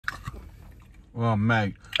Oh,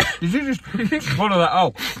 mate. Did you just follow that?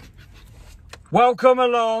 Oh. Welcome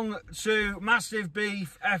along to Massive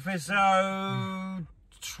Beef episode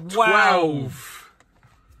 12.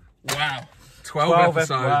 Wow. 12 episodes.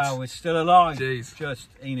 Wow, we're still alive. Jeez.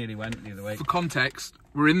 He nearly went the other week. For context,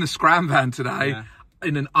 we're in the Scram van today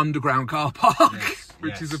in an underground car park,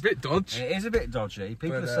 which is a bit dodgy. It is a bit dodgy.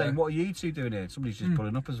 People are saying, what are you two doing here? Somebody's just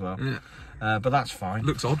pulling up as well. Yeah. But that's fine.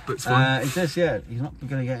 Looks odd, but it's fine. It does, yeah. He's not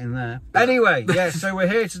going to get in there. Anyway, so we're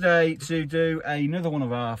here today to do another one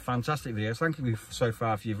of our fantastic videos. Thank you so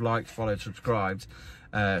far if you've liked, followed, subscribed.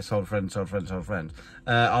 Told a friend, told a friend, told a friend.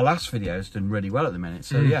 Our last video has done really well at the minute.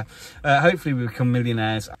 So, hopefully we become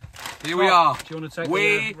millionaires. Here we are. Do you want to take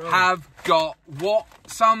we have got what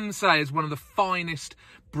some say is one of the finest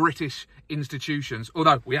British institutions,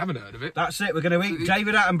 although we haven't heard of it. That's it. We're going to eat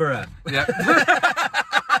David Attenborough. Yeah.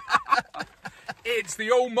 It's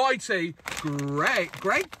the almighty Greggs.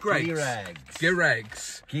 Greggs.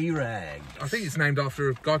 I think it's named after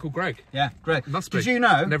a guy called Greg. Yeah, Greg. Must be. Did you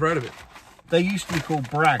know? Never heard of it. They used to be called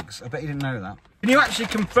Braggs. I bet you didn't know that. Can you actually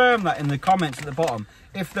confirm that in the comments at the bottom?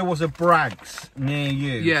 If there was a Braggs near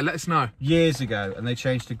you. Yeah, let us know. Years ago, and they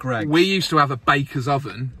changed to Greggs. We used to have a baker's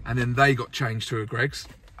oven, and then they got changed to a Greggs.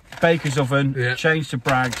 Baker's oven, changed to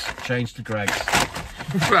Braggs, changed to Greggs.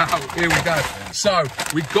 Wow, here we go. Yeah. So,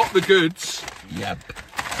 we got the goods. Yep.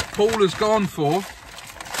 Paul has gone for...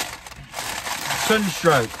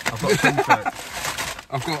 Sunstroke. I've got sunstroke.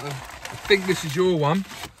 I think this is your one.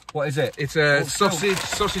 What is it? It's a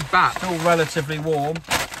sausage bat. Still relatively warm.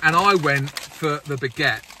 And I went for the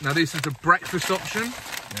baguette. Now this is a breakfast option.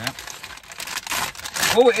 Yeah.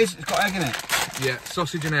 Oh, it is. It's got egg in it. Yeah,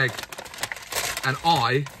 sausage and egg. And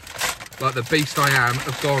I, like the beast I am,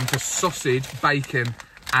 have gone for sausage, bacon,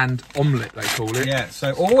 and omelette, they call it. Yeah,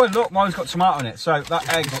 so, oh, look, mine's got tomato in it. So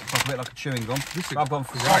that egg looks like a bit like a chewing gum. I've gone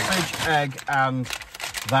for sausage, egg, and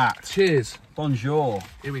that. Cheers. Bonjour.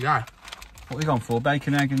 Here we go. What have we gone for?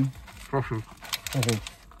 Bacon, egg, and sausage.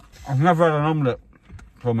 I've never had an omelette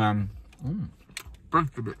from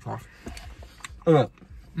Bread's a bit tough. Look.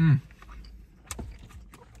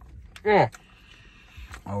 Oh.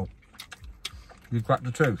 You cracked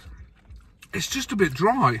the tooth. It's just a bit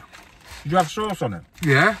dry. Did you have sauce on it?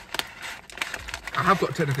 Yeah. I have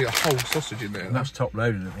got technically a whole sausage in there. That's top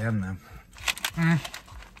loaded at the end then.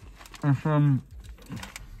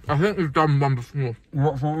 I think we've done one before.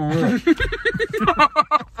 What's wrong with it?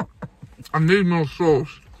 I need more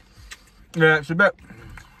sauce. Yeah, it's a bit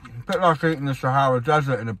like eating the Sahara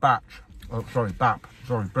Desert in a batch. Oh, sorry, bap.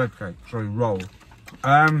 Sorry, bread cake. Sorry, roll.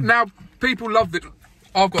 Now, people love it.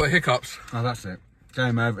 I've got the hiccups. Oh, that's it.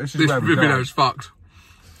 Game over. This where we die. Video's fucked.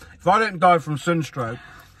 If I don't die from sunstroke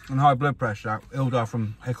and high blood pressure, he'll die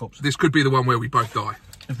from hiccups. This could be the one where we both die.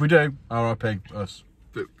 If we do, R.I.P. us.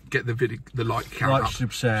 But get the like count up.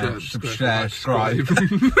 Subshare, subscribe.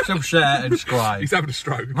 Subshare and subscribe. He's having a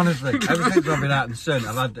stroke. Honestly, ever since I've been out in the sun,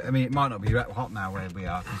 I mean, it might not be hot now where we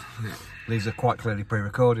are, because these are quite clearly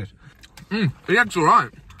pre-recorded. The egg's all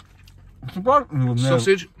right.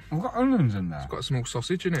 Sausage. I've got onions in there. It's got a small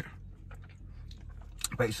sausage in it.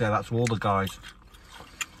 I bet you say that's all the guys.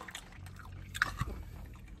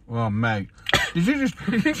 Oh, mate. Did you just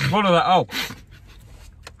follow that? Oh.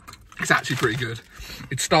 It's actually pretty good.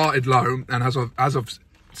 It started low, and as I've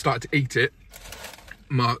started to eat it,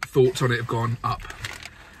 my thoughts on it have gone up.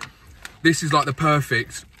 This is like the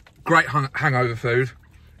perfect, great hangover food.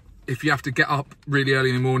 If you have to get up really early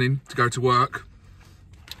in the morning to go to work,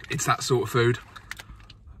 it's that sort of food.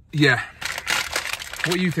 Yeah.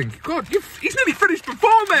 What do you think? God, he's nearly finished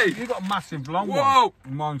before me. You've got a massive long one.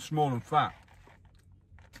 And mine's small and fat.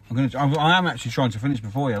 I am actually trying to finish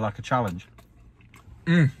before you, like a challenge.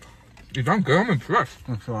 You've done good. I'm impressed.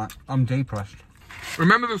 That's all right. I'm depressed.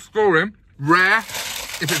 Remember the scoring. Rare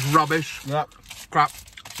if it's rubbish. Yep. Crap.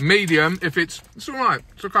 Medium if it's all right.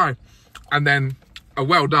 It's okay. And then a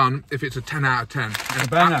well done if it's a 10 out of 10.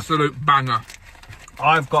 An absolute banger.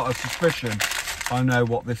 I've got a suspicion I know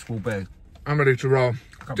what this will be. I'm ready to roll.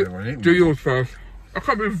 Do yours first. I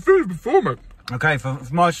can't believe it's finished before me. Okay, for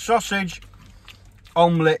my sausage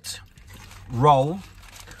omelette roll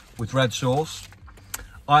with red sauce,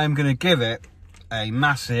 I am going to give it a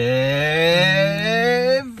massive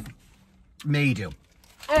medium.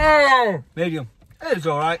 Oh! Medium. It was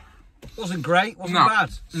all right. Wasn't great, wasn't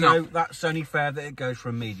bad. So that's only fair that it goes for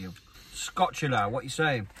a medium. Scotchula, what are you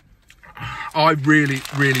saying? I really,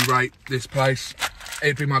 really rate this place.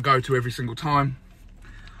 It'd be my go-to every single time.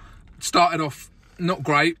 Started off not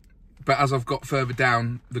great, but as I've got further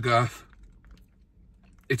down the girth,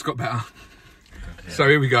 it's got better. So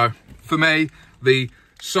here we go. For me, the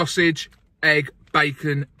sausage, egg,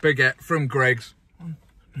 bacon baguette from Greggs.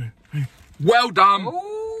 Well done.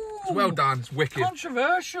 Ooh, It's well done. It's wicked.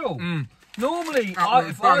 controversial. Normally, That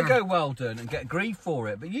if was I banging. go well done and get grief for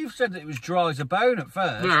it, but you've said that it was dry as a bone at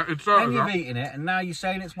first. Yeah, it's then you've that. eaten it, and now you're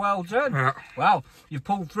saying it's well done. Yeah. Well, you've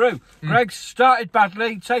pulled through. Greg's started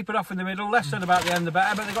badly, tapered off in the middle. Less said about the end, the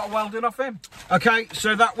better, but they got a well done off him. Okay,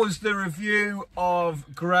 so that was the review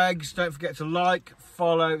of Greg's. Don't forget to like,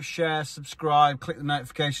 follow, share, subscribe, click the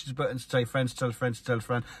notifications button to tell your friends, tell a friend, to tell a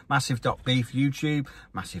friend. Massive.beef YouTube,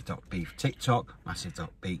 massive.beef TikTok,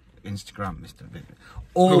 massive.beef Instagram, Mr. Big.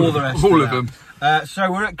 All the rest all of them.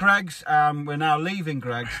 So we're at Greg's. We're now leaving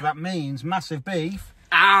Greg's. So that means Massive Beef.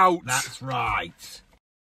 Out. That's right.